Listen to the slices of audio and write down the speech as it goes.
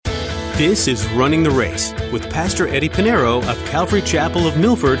This is Running the Race with Pastor Eddie Pinero of Calvary Chapel of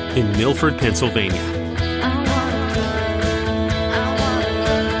Milford in Milford, Pennsylvania.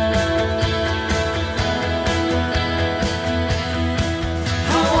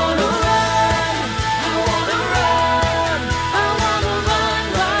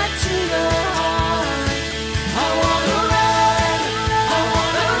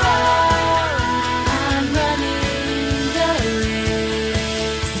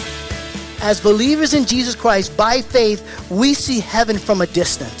 As believers in Jesus Christ, by faith, we see heaven from a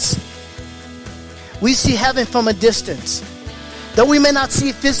distance. We see heaven from a distance. Though we may not see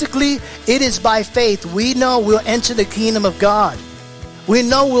it physically, it is by faith. We know we'll enter the kingdom of God. We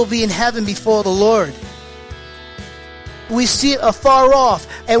know we'll be in heaven before the Lord. We see it afar off,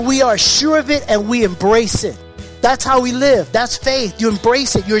 and we are sure of it, and we embrace it. That's how we live. That's faith. You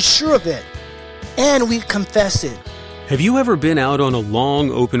embrace it. You're sure of it. And we confess it. Have you ever been out on a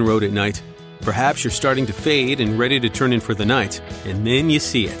long open road at night? Perhaps you're starting to fade and ready to turn in for the night, and then you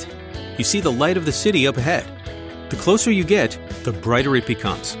see it. You see the light of the city up ahead. The closer you get, the brighter it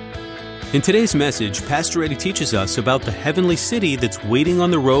becomes. In today's message, Pastor Eddie teaches us about the heavenly city that's waiting on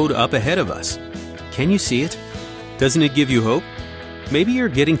the road up ahead of us. Can you see it? Doesn't it give you hope? Maybe you're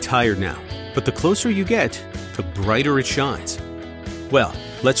getting tired now, but the closer you get, the brighter it shines. Well,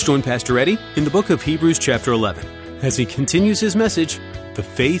 let's join Pastor Eddie in the book of Hebrews chapter 11 as he continues his message, The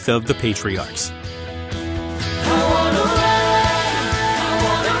Faith of the Patriarchs.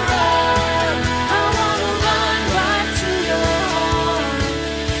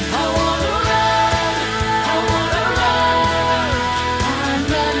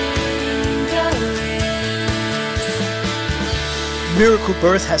 Miracle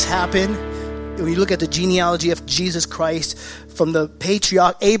birth has happened. When you look at the genealogy of Jesus Christ, from the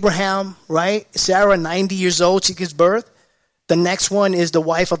patriarch Abraham, right? Sarah, 90 years old, she gives birth. The next one is the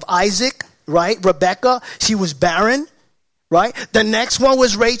wife of Isaac, right? Rebecca, she was barren, right? The next one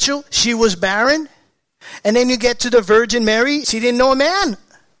was Rachel, she was barren. And then you get to the Virgin Mary, she didn't know a man.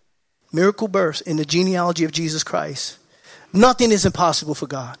 Miracle birth in the genealogy of Jesus Christ. Nothing is impossible for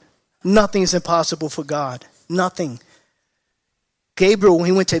God. Nothing is impossible for God. Nothing. Gabriel, when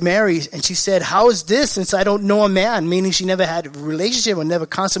he went to Mary, and she said, how is this since I don't know a man? Meaning she never had a relationship or never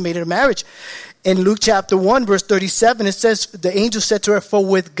consummated a marriage. In Luke chapter 1, verse 37, it says, the angel said to her, for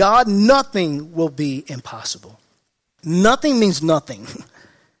with God, nothing will be impossible. Nothing means nothing.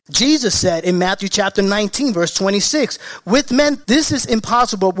 Jesus said in Matthew chapter 19, verse 26, with men, this is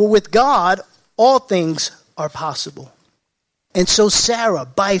impossible, but with God, all things are possible. And so Sarah,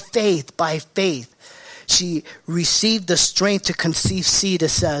 by faith, she received the strength to conceive seed, it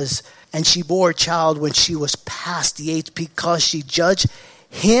says, and she bore a child when she was past the age because she judged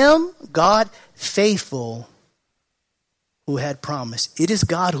him, God, faithful, who had promised. It is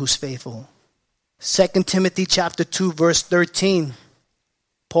God who's faithful. 2 Timothy chapter 2, verse 13.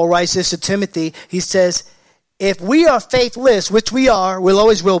 Paul writes this to Timothy. He says, if we are faithless, which we are, we'll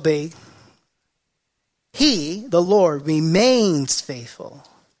always will be, he, the Lord, remains faithful.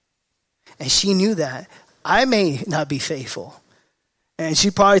 And she knew that. I may not be faithful. And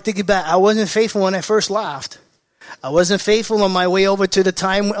she probably thinking back, I wasn't faithful when I first laughed. I wasn't faithful on my way over to the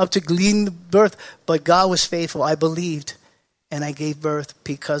time up to leading the birth. But God was faithful. I believed. And I gave birth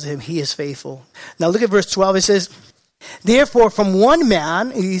because of him. He is faithful. Now look at verse 12. It says, therefore from one man,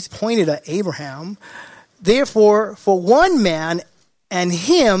 he's pointed at Abraham. Therefore for one man and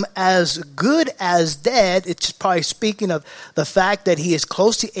him as good as dead, it's probably speaking of the fact that he is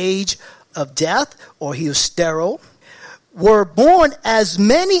close to age of death, or he was sterile, were born as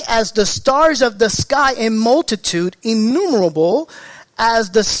many as the stars of the sky in multitude, innumerable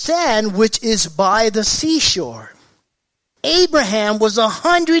as the sand which is by the seashore. Abraham was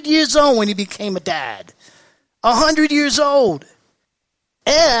 100 years old when he became a dad. 100 years old.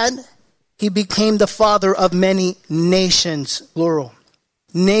 And he became the father of many nations, plural.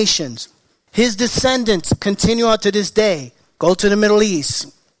 Nations. His descendants continue on to this day. Go to the Middle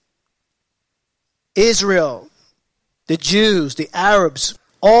East. Israel, the Jews, the Arabs,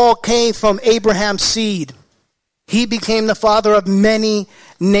 all came from Abraham's seed. He became the father of many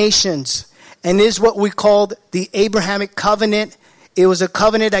nations. And this is what we called the Abrahamic covenant. It was a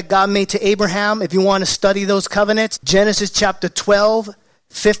covenant that God made to Abraham. If you want to study those covenants, Genesis chapter 12,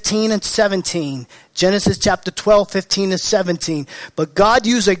 15 and 17. Genesis chapter 12, 15 and 17. But God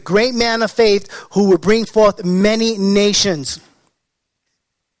used a great man of faith who would bring forth many nations.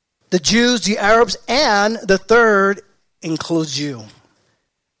 The Jews, the Arabs, and the third includes you.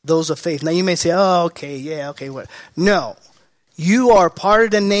 Those of faith. Now you may say, oh, okay, yeah, okay. What? No. You are part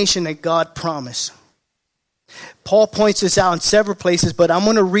of the nation that God promised. Paul points this out in several places, but I'm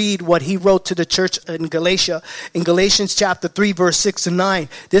going to read what he wrote to the church in Galatia. In Galatians chapter 3, verse 6 and 9,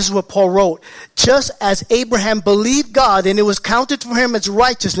 this is what Paul wrote. Just as Abraham believed God and it was counted for him as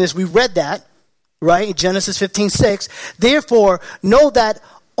righteousness, we read that, right, in Genesis 15:6. Therefore, know that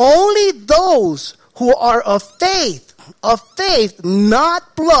only those who are of faith,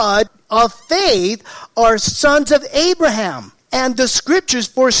 not blood, of faith, are sons of Abraham. And the scriptures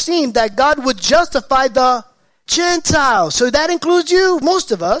foreseen that God would justify the Gentiles. So that includes you,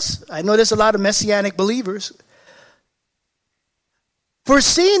 most of us. I know there's a lot of Messianic believers.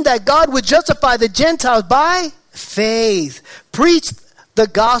 Foreseeing that God would justify the Gentiles by faith. Preached the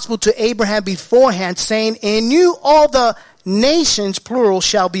gospel to Abraham beforehand, saying, in you all the nations, plural,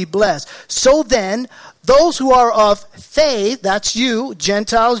 shall be blessed. So then, those who are of faith, that's you,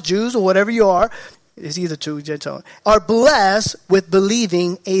 Gentiles, Jews, or whatever you are, it's either two, Gentile, are blessed with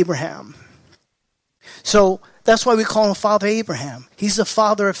believing Abraham. So that's why we call him Father Abraham. He's the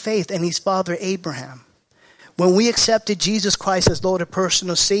father of faith, and he's Father Abraham. When we accepted Jesus Christ as Lord and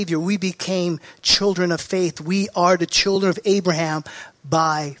personal Savior, we became children of faith. We are the children of Abraham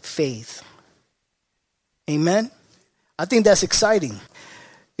by faith. Amen? I think that's exciting.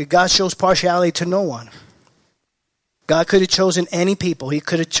 God shows partiality to no one. God could have chosen any people. He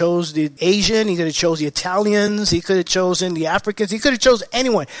could have chosen the Asian. He could have chosen the Italians. He could have chosen the Africans. He could have chosen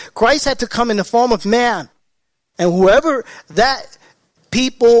anyone. Christ had to come in the form of man. And whoever that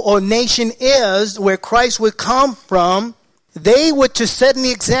people or nation is where Christ would come from, they were to set an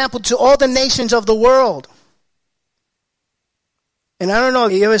example to all the nations of the world. And I don't know,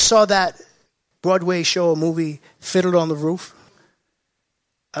 you ever saw that Broadway show, a movie, Fiddler on the Roof?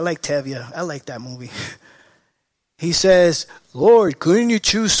 I like Tevye. I like that movie. He says, Lord, couldn't you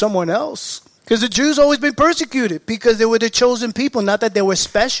choose someone else? Because the Jews always been persecuted because they were the chosen people, not that they were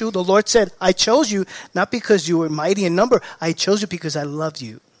special. The Lord said, I chose you not because you were mighty in number. I chose you because I loved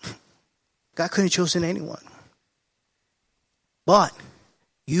you. God couldn't have chosen anyone. But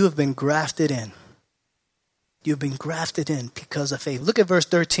you have been grafted in. You've been grafted in because of faith. Look at verse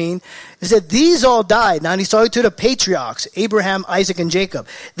 13. It said, these all died. Now he's talking to the patriarchs, Abraham, Isaac, and Jacob.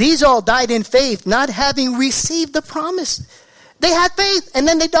 These all died in faith, not having received the promise. They had faith, and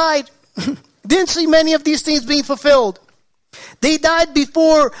then they died. Didn't see many of these things being fulfilled. They died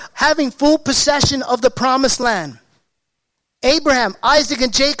before having full possession of the promised land. Abraham, Isaac,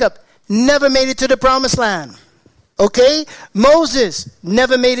 and Jacob never made it to the promised land. Okay? Moses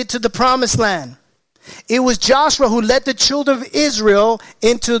never made it to the promised land. It was Joshua who led the children of Israel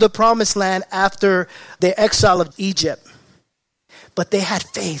into the promised land after their exile of Egypt. But they had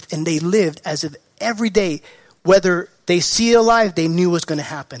faith and they lived as if every day, whether they see it alive, they knew it was going to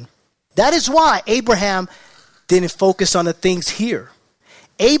happen. That is why Abraham didn't focus on the things here.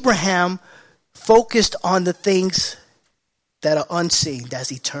 Abraham focused on the things that are unseen,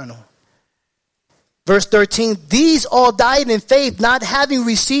 that's eternal. Verse 13, these all died in faith, not having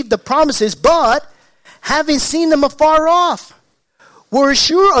received the promises, but having seen them afar off, were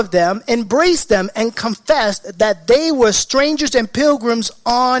sure of them, embraced them, and confessed that they were strangers and pilgrims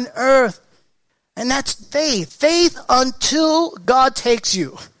on earth. And that's faith. Faith until God takes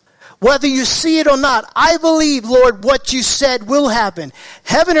you. Whether you see it or not, I believe, Lord, what you said will happen.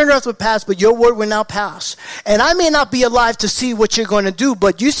 Heaven and earth will pass, but your word will not pass. And I may not be alive to see what you're going to do,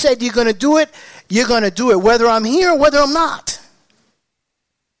 but you said you're going to do it, you're going to do it, whether I'm here or whether I'm not.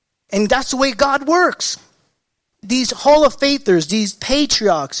 And that's the way God works. These Hall of Faithers, these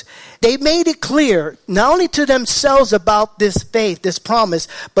patriarchs, they made it clear, not only to themselves about this faith, this promise,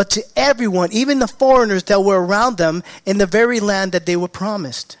 but to everyone, even the foreigners that were around them in the very land that they were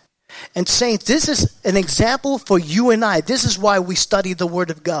promised. And saints, this is an example for you and I. This is why we study the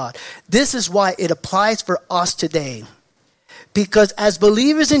Word of God. This is why it applies for us today. Because as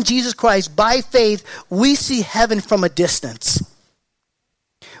believers in Jesus Christ, by faith, we see heaven from a distance.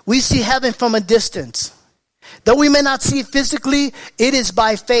 We see heaven from a distance. Though we may not see it physically, it is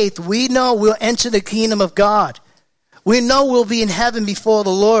by faith. We know we'll enter the kingdom of God. We know we'll be in heaven before the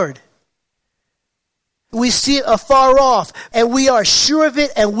Lord. We see it afar off, and we are sure of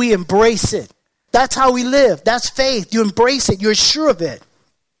it, and we embrace it. That's how we live. That's faith. You embrace it. You're sure of it.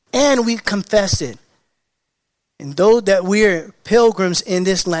 And we confess it. And though that we're pilgrims in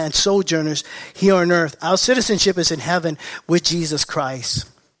this land, sojourners here on earth, our citizenship is in heaven with Jesus Christ.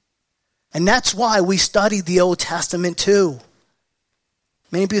 And that's why we study the Old Testament too.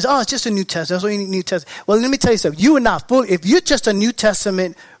 Many people say, oh, it's just a New Testament. That's what you need, New Testament. Well, let me tell you something. You are not full. If you're just a New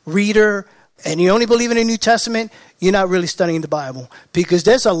Testament reader and you only believe in the New Testament, you're not really studying the Bible. Because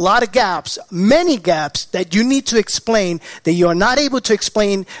there's a lot of gaps, many gaps that you need to explain that you are not able to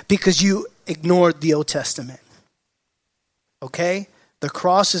explain because you ignored the Old Testament. Okay? The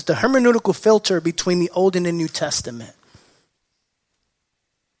cross is the hermeneutical filter between the Old and the New Testament.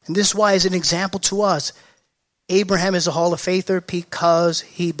 And this is why, as an example to us, Abraham is a hall of faither because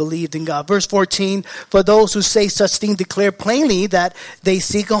he believed in God. Verse 14, for those who say such things declare plainly that they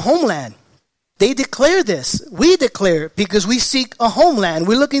seek a homeland. They declare this. We declare because we seek a homeland.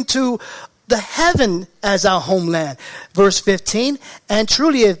 We're looking to the heaven as our homeland. Verse 15, and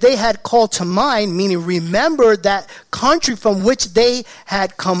truly if they had called to mind, meaning remember that country from which they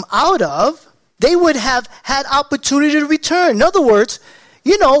had come out of, they would have had opportunity to return. In other words,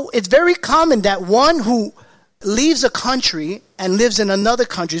 it's very common that one who leaves a country and lives in another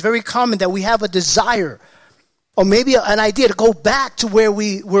country, it's very common that we have a desire or maybe an idea to go back to where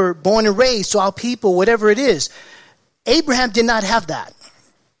we were born and raised, to our people, whatever it is. Abraham did not have that.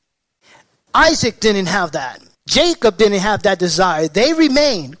 Isaac didn't have that. Jacob didn't have that desire. They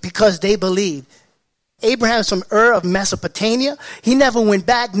remained because they believed. Abraham's from Ur of Mesopotamia. He never went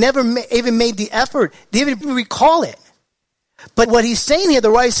back, never even made the effort, didn't even recall it. But what he's saying here,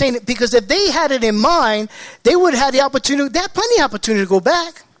 the writer is saying, because if they had it in mind, they would have had the opportunity, they had plenty of opportunity to go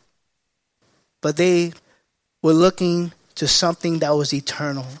back. But they were looking to something that was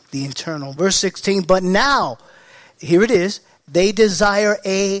eternal, the eternal. Verse 16, but now, here it is, they desire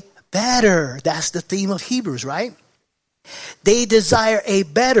a better. That's the theme of Hebrews, right? They desire a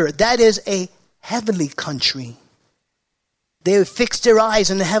better, that is a heavenly country. They fixed their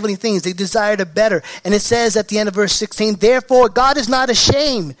eyes on the heavenly things. They desired a better. And it says at the end of verse 16, therefore God is not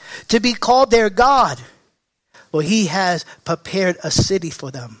ashamed to be called their God. Well, he has prepared a city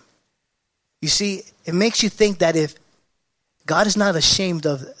for them. You see, it makes you think that if God is not ashamed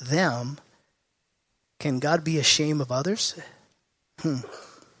of them, can God be ashamed of others?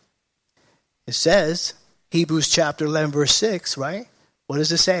 It says, Hebrews chapter 11, verse 6, right? What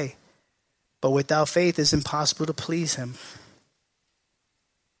does it say? But without faith it's impossible to please him.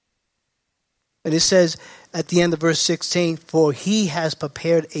 And it says at the end of verse 16, for he has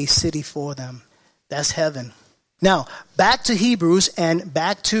prepared a city for them. That's heaven. Now, back to Hebrews and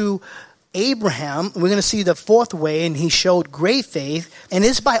back to Abraham. We're going to see the fourth way, and he showed great faith, and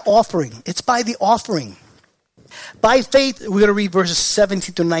it's by offering. It's by the offering. By faith, we're going to read verses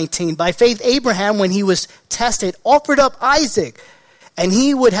 17 to 19. By faith, Abraham, when he was tested, offered up Isaac, and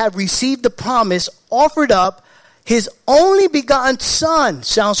he would have received the promise, offered up his only begotten son.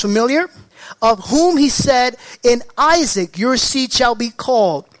 Sounds familiar? Of whom he said, in Isaac your seed shall be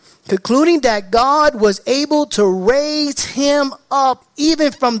called, concluding that God was able to raise him up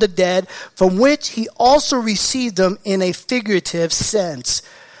even from the dead, from which he also received them in a figurative sense.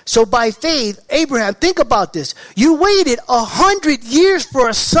 So by faith, Abraham, think about this. You waited 100 years for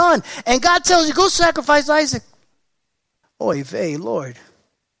a son, and God tells you, go sacrifice Isaac. Oy vey, Lord.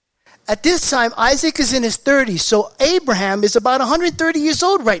 At this time, Isaac is in his 30s, so Abraham is about 130 years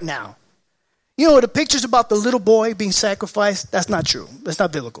old right now. The pictures about the little boy being sacrificed, that's not true. That's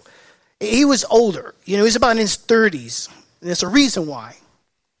not biblical. He was older. He was about in his 30s. And there's a reason why.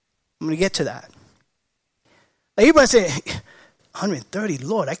 I'm going to get to that. Abraham said, 130,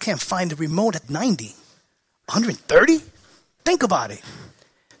 Lord, I can't find the remote at 90. 130? Think about it.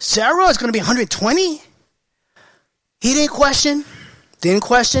 Sarah is going to be 120? He didn't question.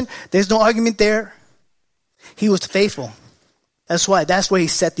 There's no argument there. He was faithful. That's where he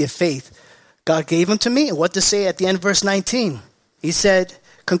set their faith. God gave him to me. And what to say at the end of verse 19? He said,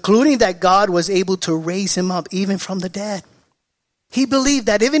 concluding that God was able to raise him up even from the dead. He believed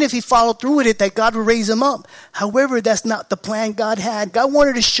that even if he followed through with it, that God would raise him up. However, that's not the plan God had. God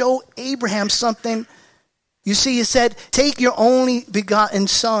wanted to show Abraham something. You see, he said, take your only begotten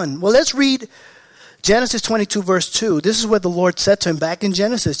son. Well, let's read Genesis 22, verse 2. This is what the Lord said to him back in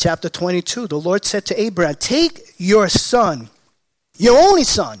Genesis chapter 22. The Lord said to Abraham, take your son, your only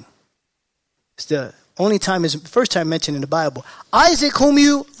son. It's the first time mentioned in the Bible. Isaac, whom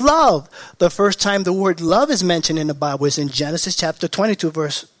you love. The first time the word love is mentioned in the Bible is in Genesis chapter 22,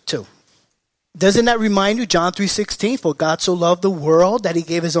 verse 2. Doesn't that remind you, John 3:16, for God so loved the world that he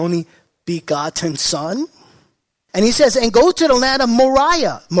gave his only begotten son? And he says, and go to the land of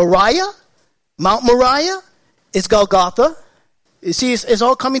Moriah. Mount Moriah is Golgotha. You see, it's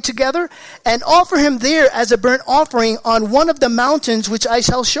all coming together. And offer him there as a burnt offering on one of the mountains which I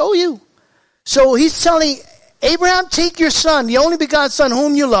shall show you. So he's telling Abraham, take your son, the only begotten son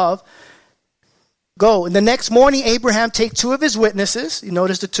whom you love. Go. And the next morning, Abraham take two of his witnesses. You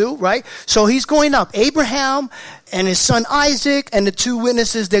notice the two, right? So he's going up. Abraham and his son Isaac and the two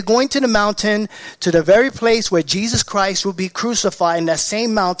witnesses, they're going to the mountain, to the very place where Jesus Christ will be crucified in that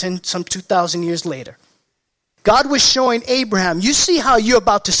same mountain some 2,000 years later. God was showing Abraham, you see how you're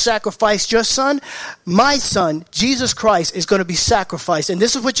about to sacrifice your son? My son, Jesus Christ, is going to be sacrificed. And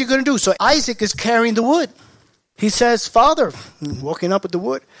this is what you're going to do. So Isaac is carrying the wood. He says, Father, walking up with the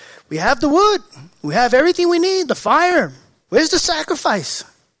wood, we have the wood. We have everything we need, the fire. Where's the sacrifice?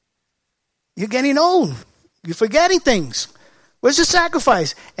 You're getting old. You're forgetting things. Where's the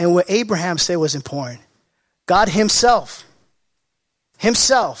sacrifice? And what Abraham said was important. God himself,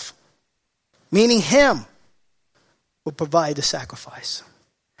 meaning him, will provide the sacrifice.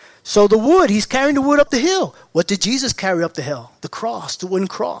 So the wood, he's carrying the wood up the hill. What did Jesus carry up the hill? The cross, the wooden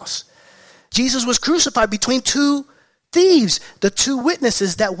cross. Jesus was crucified between two thieves, the two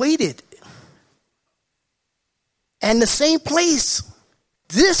witnesses that waited. And the same place,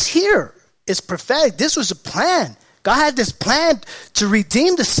 this here is prophetic. This was a plan. God had this plan to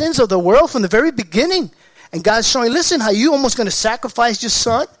redeem the sins of the world from the very beginning. And God's showing, listen, how you almost going to sacrifice your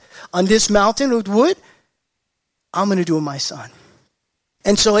son on this mountain with wood? I'm going to do it with my son.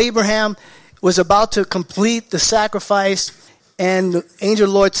 And so Abraham was about to complete the sacrifice. And the angel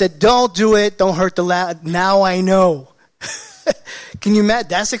of the Lord said, don't do it. Don't hurt the lad. Now I know. Can you imagine?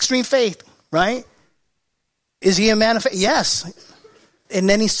 That's extreme faith, right? Is he a man of faith? Yes. And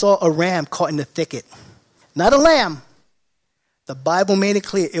then he saw a ram caught in the thicket. Not a lamb. The Bible made it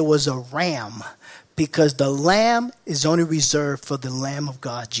clear it was a ram, because the lamb is only reserved for the Lamb of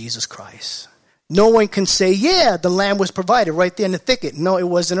God, Jesus Christ. No one can say, yeah, the lamb was provided right there in the thicket. No, it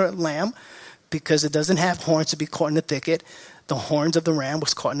wasn't a lamb, because it doesn't have horns to be caught in the thicket. The horns of the ram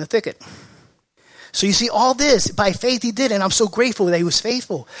was caught in the thicket. So you see, all this, by faith he did, and I'm so grateful that he was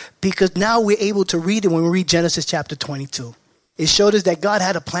faithful, because now we're able to read it when we read Genesis chapter 22. It showed us that God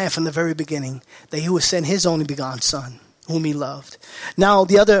had a plan from the very beginning, that he would send his only begotten son, whom he loved. Now,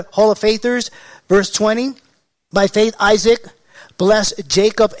 the other Hall of Faithers, verse 20, by faith Isaac blessed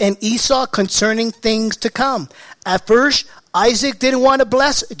Jacob and Esau concerning things to come. At first, Isaac didn't want to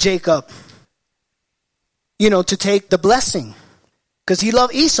bless Jacob, to take the blessing, because he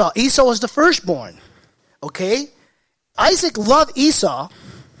loved Esau. Esau was the firstborn, okay? Isaac loved Esau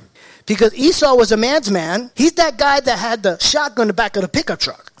because Esau was a man's man. He's that guy that had the shotgun in the back of the pickup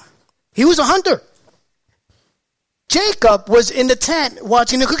truck. He was a hunter. Jacob was in the tent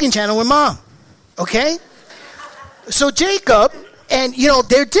watching the cooking channel with mom, okay? So Jacob, and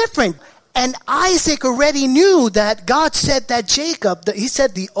they're different. And Isaac already knew that God said that Jacob, he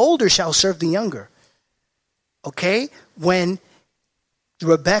said the older shall serve the younger. Okay? When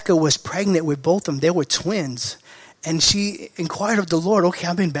Rebecca was pregnant with both of them, they were twins. And she inquired of the Lord, okay,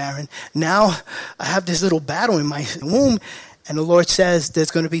 I've been barren. Now I have this little battle in my womb. And the Lord says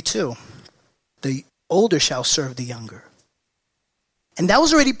there's going to be two. The older shall serve the younger. And that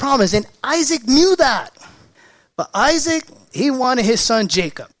was already promised. And Isaac knew that. But Isaac, he wanted his son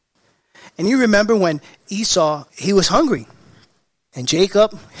Jacob. And you remember when Esau, he was hungry. And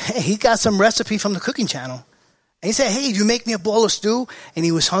Jacob, he got some recipe from the cooking channel. And he said, hey, you make me a bowl of stew? And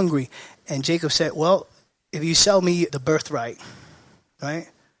he was hungry. And Jacob said, well, if you sell me the birthright, right?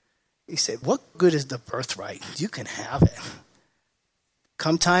 He said, what good is the birthright? You can have it.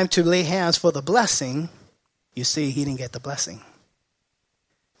 Come time to lay hands for the blessing, you see, he didn't get the blessing.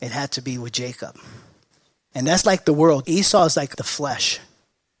 It had to be with Jacob. And that's like the world. Esau is like the flesh.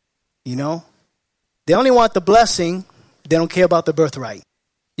 They only want the blessing. They don't care about the birthright.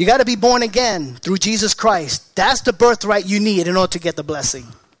 You got to be born again through Jesus Christ. That's the birthright you need in order to get the blessing.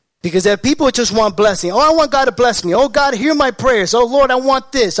 Because there are people who just want blessing. Oh, I want God to bless me. Oh, God, hear my prayers. Oh, Lord, I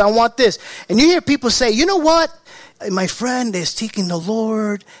want this. I want this. And you hear people say, you know what? My friend, they're seeking the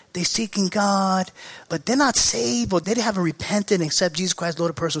Lord. They're seeking God. But they're not saved, or they haven't repented and accepted Jesus Christ, Lord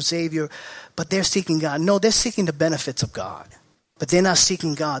and personal Savior. But they're seeking God. No, they're seeking the benefits of God. But they're not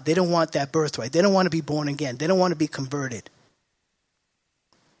seeking God. They don't want that birthright. They don't want to be born again. They don't want to be converted.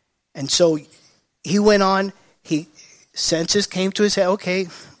 And so he went on. Senses came to his head. Okay,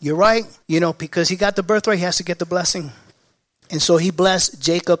 you're right. Because he got the birthright, he has to get the blessing. And so he blessed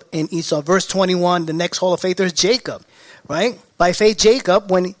Jacob and Esau. Verse 21, the next Hall of Faith is Jacob, right? By faith,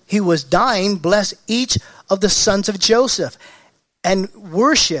 Jacob, when he was dying, blessed each of the sons of Joseph and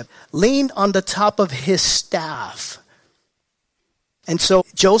worship, leaned on the top of his staff. And so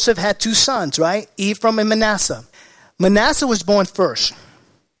Joseph had two sons, right? Ephraim and Manasseh. Manasseh was born first.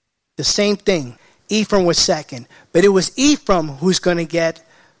 The same thing. Ephraim was second. But it was Ephraim who's going to get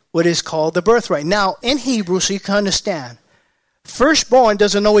what is called the birthright. Now, in Hebrew, so you can understand, firstborn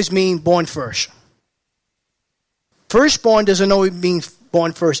doesn't always mean born first. Firstborn doesn't always mean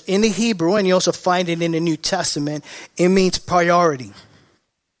born first. In the Hebrew, and you also find it in the New Testament, it means priority.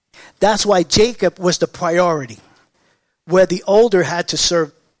 That's why Jacob was the priority, where the older had to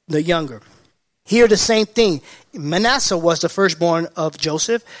serve the younger. Here the same thing. Manasseh was the firstborn of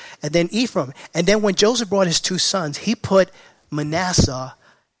Joseph, and then Ephraim. And then when Joseph brought his two sons, he put Manasseh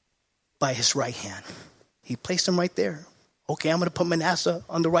by his right hand. He placed him right there. Okay, I'm going to put Manasseh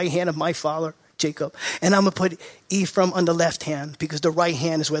on the right hand of my father, Jacob. And I'm going to put Ephraim on the left hand, because the right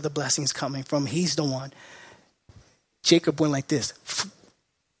hand is where the blessing's coming from. He's the one. Jacob went like this.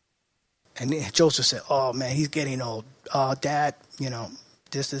 And Joseph said, oh, man, he's getting old. Dad,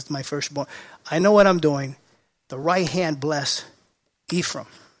 this is my firstborn. I know what I'm doing. The right hand bless Ephraim.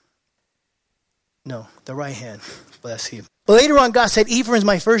 No, the right hand bless him. But later on, God said, Ephraim is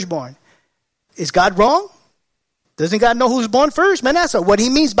my firstborn. Is God wrong? Doesn't God know who's born first? Manasseh. What he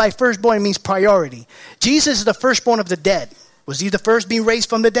means by firstborn, it means priority. Jesus is the firstborn of the dead. Was he the first being raised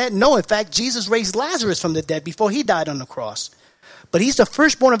from the dead? No, in fact, Jesus raised Lazarus from the dead before he died on the cross. But he's the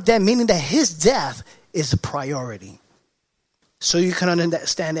firstborn of dead, meaning that his death is a priority. So you can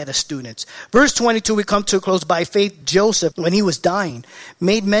understand that as students. Verse 22, we come to a close. By faith, Joseph, when he was dying,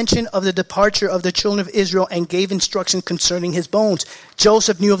 made mention of the departure of the children of Israel and gave instruction concerning his bones.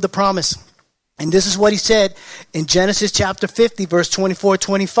 Joseph knew of the promise. And this is what he said in Genesis chapter 50, verse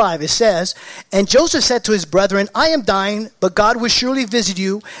 24-25. It says, and Joseph said to his brethren, I am dying, but God will surely visit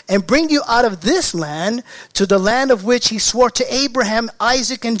you and bring you out of this land to the land of which he swore to Abraham,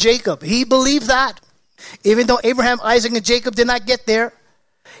 Isaac, and Jacob. He believed that. Even though Abraham, Isaac, and Jacob did not get there,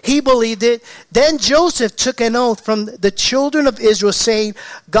 he believed it. Then Joseph took an oath from the children of Israel, saying,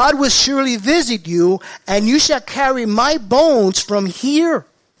 God will surely visit you, and you shall carry my bones from here.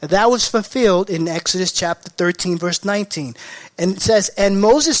 That was fulfilled in Exodus chapter 13, verse 19. And it says, and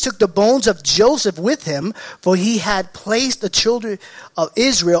Moses took the bones of Joseph with him, for he had placed the children of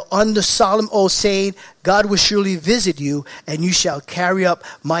Israel under solemn oath, saying, God will surely visit you, and you shall carry up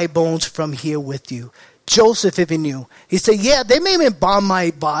my bones from here with you. Joseph even knew. He said, yeah, they may embalm my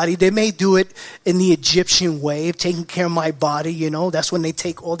body. They may do it in the Egyptian way of taking care of my body. That's when they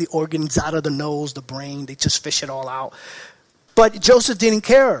take all the organs out of the nose, the brain. They just fish it all out. But Joseph didn't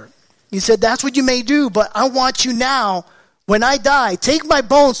care. He said, that's what you may do, but I want you now, when I die, take my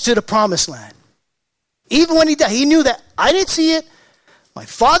bones to the promised land. Even when he died, he knew that I didn't see it. My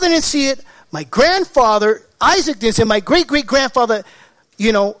father didn't see it. My grandfather, Isaac, didn't see it. My great-great-grandfather,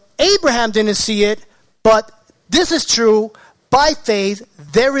 Abraham didn't see it. But this is true. By faith,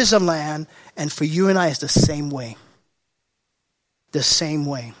 there is a land. And for you and I, it's the same way. The same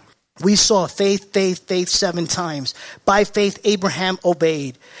way. We saw faith 7 times. By faith, Abraham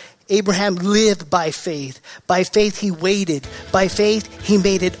obeyed. Abraham lived by faith. By faith, he waited. By faith, he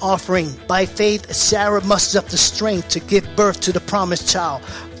made an offering. By faith, Sarah mustered up the strength to give birth to the promised child.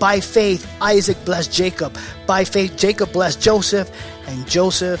 By faith, Isaac blessed Jacob. By faith, Jacob blessed Joseph, and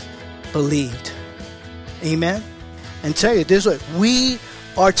Joseph believed. Amen? And tell you, this is what we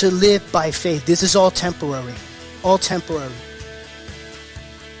are to live by faith. This is all temporary. All temporary.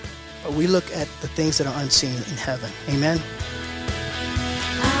 But we look at the things that are unseen in heaven. Amen?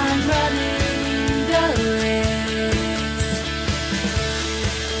 I'm running the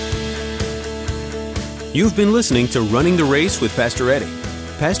race. You've been listening to Running the Race with Pastor Eddie.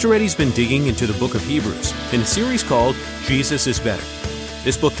 Pastor Eddie's been digging into the book of Hebrews in a series called Jesus is Better.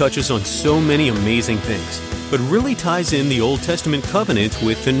 This book touches on so many amazing things, but really ties in the Old Testament covenant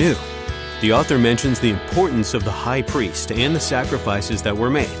with the New. The author mentions the importance of the high priest and the sacrifices that were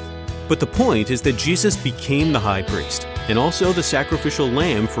made. But the point is that Jesus became the high priest and also the sacrificial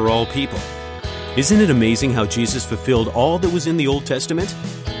lamb for all people. Isn't it amazing how Jesus fulfilled all that was in the Old Testament?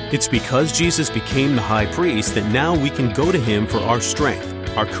 It's because Jesus became the high priest that now we can go to him for our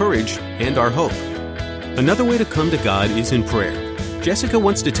strength, our courage, and our hope. Another way to come to God is in prayer. Jessica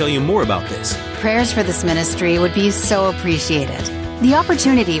wants to tell you more about this. Prayers for this ministry would be so appreciated. The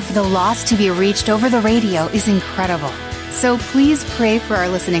opportunity for the lost to be reached over the radio is incredible. So please pray for our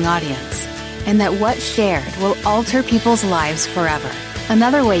listening audience, and that what's shared will alter people's lives forever.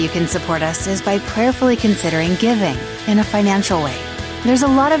 Another way you can support us is by prayerfully considering giving in a financial way. There's a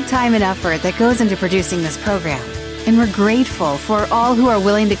lot of time and effort that goes into producing this program, and we're grateful for all who are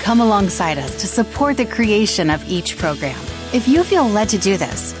willing to come alongside us to support the creation of each program. If you feel led to do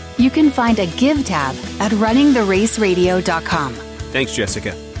this, you can find a Give tab at runningtheraceradio.com. Thanks,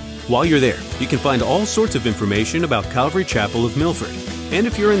 Jessica. While you're there, you can find all sorts of information about Calvary Chapel of Milford. And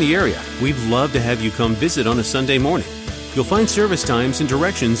if you're in the area, we'd love to have you come visit on a Sunday morning. You'll find service times and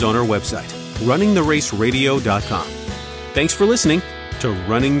directions on our website, runningtheraceradio.com. Thanks for listening to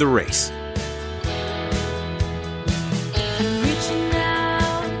Running the Race.